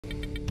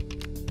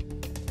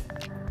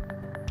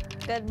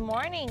Good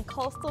morning,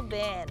 Coastal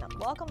Bend.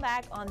 Welcome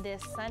back on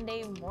this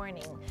Sunday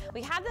morning.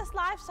 We have this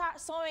live shot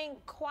showing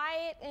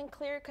quiet and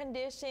clear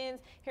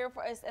conditions here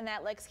for us in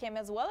that Lex cam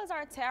as well as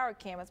our tower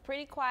cam. It's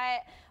pretty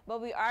quiet,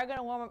 but we are going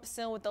to warm up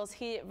soon with those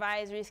heat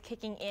advisories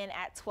kicking in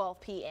at 12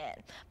 p.m.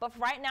 But for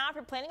right now, if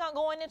you're planning on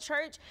going to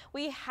church,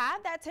 we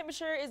have that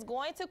temperature is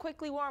going to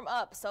quickly warm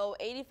up. So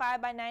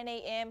 85 by 9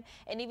 a.m.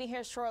 and even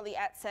here shortly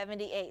at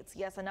 78. So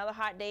yes, another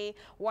hot day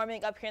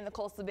warming up here in the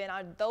Coastal Bend.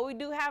 Although we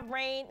do have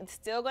rain, it's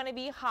still going to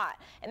be hot.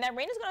 And that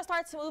rain is going to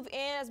start to move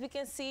in, as we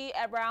can see,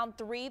 at around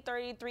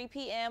 3:33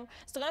 p.m.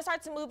 It's going to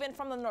start to move in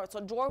from the north. So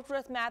George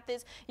Ruth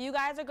Mathis, you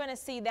guys are going to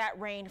see that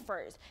rain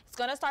first. It's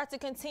going to start to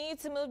continue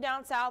to move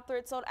down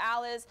southward. So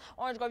Alice,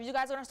 Orange Grove, you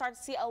guys are going to start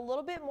to see a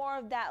little bit more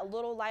of that, a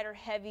little lighter,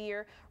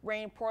 heavier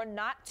rain pour.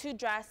 Not too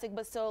drastic,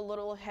 but still a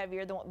little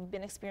heavier than what we've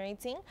been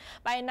experiencing.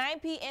 By 9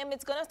 p.m.,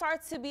 it's going to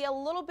start to be a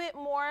little bit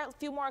more, a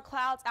few more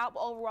clouds out, but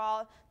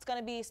overall, it's going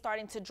to be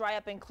starting to dry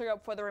up and clear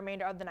up for the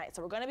remainder of the night.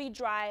 So we're going to be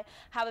dry,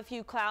 have a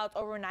few clouds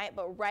overnight,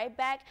 but right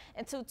back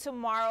into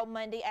tomorrow,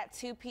 Monday at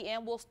 2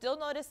 p.m., we'll still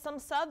notice some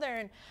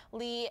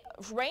southerly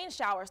rain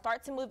showers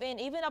start to move in,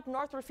 even up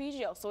north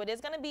Refugio. So it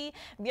is going to be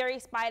very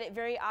spotted,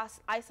 very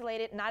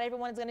isolated. Not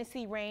everyone is going to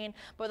see rain,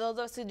 but those of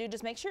us who do,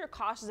 just make sure you're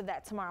cautious of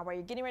that tomorrow. While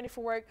you're getting ready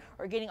for work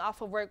or getting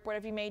off of work,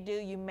 whatever you may do,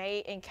 you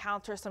may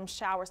encounter some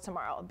showers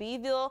tomorrow.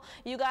 Beeville,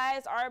 you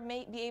guys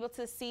may be able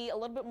to see a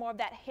little bit more of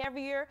that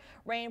heavier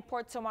rain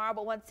pour tomorrow,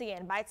 but once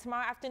again, by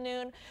tomorrow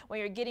afternoon, when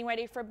you're getting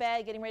ready for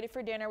bed, getting ready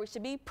for dinner, we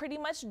should be pretty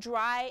much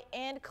dry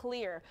and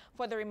clear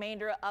for the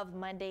remainder of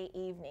Monday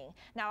evening.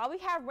 Now, while we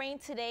have rain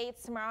today,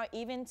 tomorrow,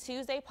 even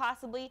Tuesday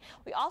possibly,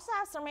 we also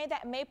have some rain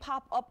that may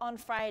pop up on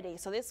Friday.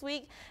 So this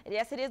week,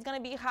 yes, it is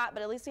going to be hot,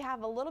 but at least we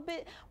have a little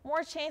bit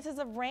more chances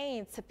of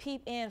rain to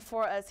peep in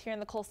for us here in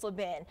the Coastal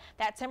Bend.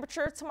 That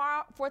temperature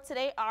tomorrow for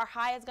today, our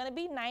high is going to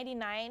be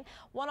 99,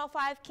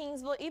 105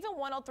 Kingsville, even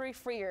 103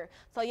 Freer.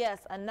 So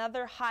yes,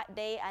 another hot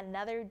day,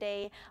 another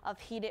day of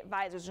heat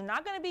advisories. We're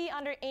not going to be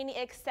under any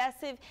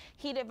excessive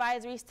heat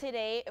advisories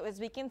today. As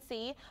we can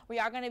see, we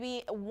are going to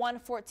be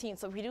 114.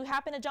 So if we do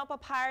happen to jump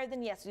up higher,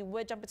 then yes, we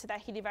would jump into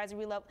that heat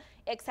advisory level,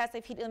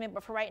 excessive heat limit.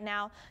 But for right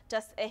now,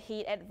 just a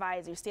heat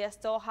advisory. See, it's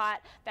still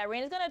hot. That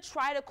rain is going to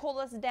try to cool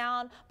us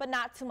down, but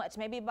not too much.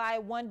 Maybe by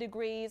 1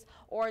 degree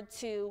or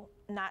 2.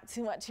 Not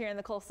too much here in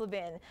the Coastal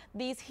Bend.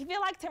 These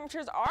feel-like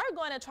temperatures are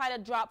going to try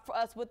to drop for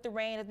us with the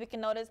rain. As we can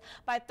notice,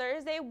 by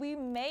Thursday, we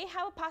may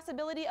have a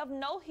possibility of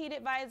no heat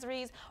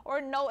advisories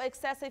or no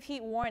excessive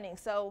heat warning.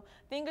 So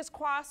fingers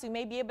crossed, we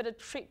may be able to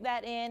trick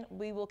that in.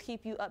 We will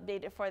keep you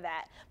updated for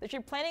that. But if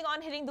you're planning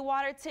on hitting the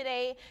water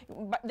today,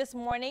 this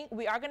morning,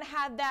 we are going to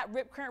have that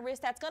rip current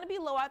risk that's going to be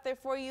low out there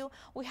for you.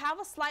 We have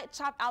a slight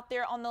chop out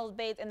there on those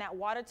bays, and that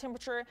water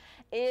temperature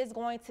is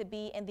going to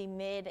be in the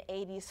mid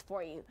 80s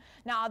for you.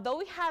 Now, although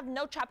we have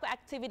no tropical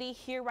activity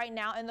here right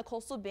now in the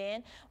Coastal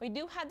Bend, we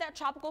do have that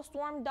tropical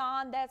storm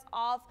Dawn that's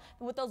off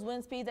with those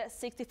wind speeds at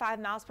 65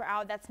 miles per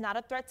hour. That's not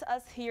a threat to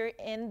us here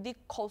in the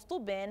Coastal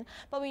Bend,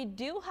 but we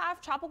do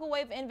have tropical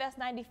wave Invest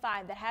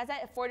 95 that has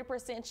that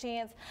 40%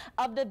 chance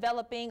of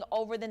developing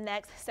over the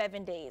next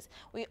 7 days.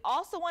 We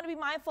also want to be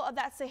mindful of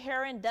that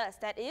Saharan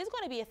dust that is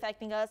going to be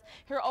affecting us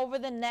here over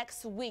the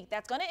next week.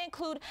 That's going to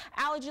include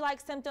allergy-like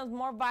symptoms,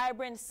 more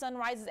vibrant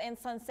sunrises and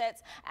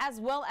sunsets,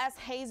 as well as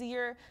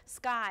hazier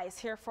skies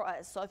here for us.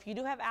 So if you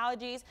do have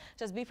allergies,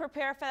 just be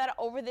prepared for that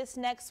over this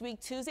next week.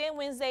 Tuesday and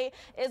Wednesday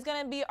is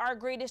going to be our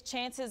greatest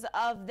chances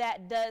of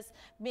that dust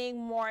being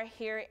more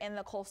here in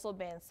the Coastal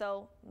Bend.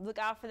 So look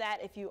out for that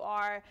if you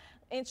are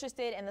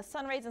interested in the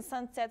sun rays and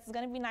sunsets. It's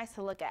going to be nice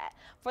to look at.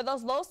 For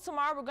those lows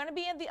tomorrow, we're going to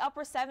be in the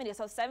upper 70s,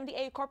 so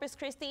 78 Corpus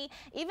Christi,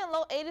 even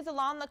low 80s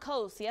along the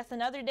coast. Yes,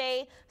 another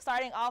day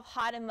starting off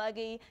hot and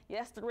muggy.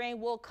 Yes, the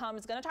rain will come.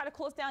 It's going to try to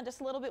cool us down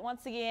just a little bit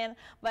once again,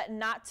 but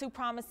not too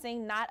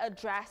promising, not a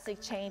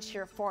drastic change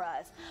here for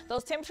us.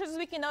 Those temperatures, as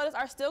we can notice,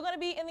 are still going to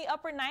be in the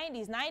upper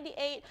 90s,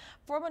 98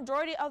 for a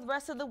majority of the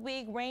rest of the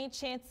week. Rain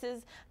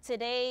chances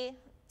today,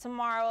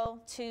 tomorrow,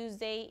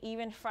 Tuesday,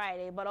 even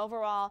Friday, but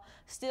overall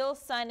still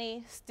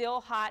sunny,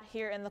 still hot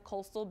here in the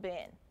Coastal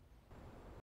Bend.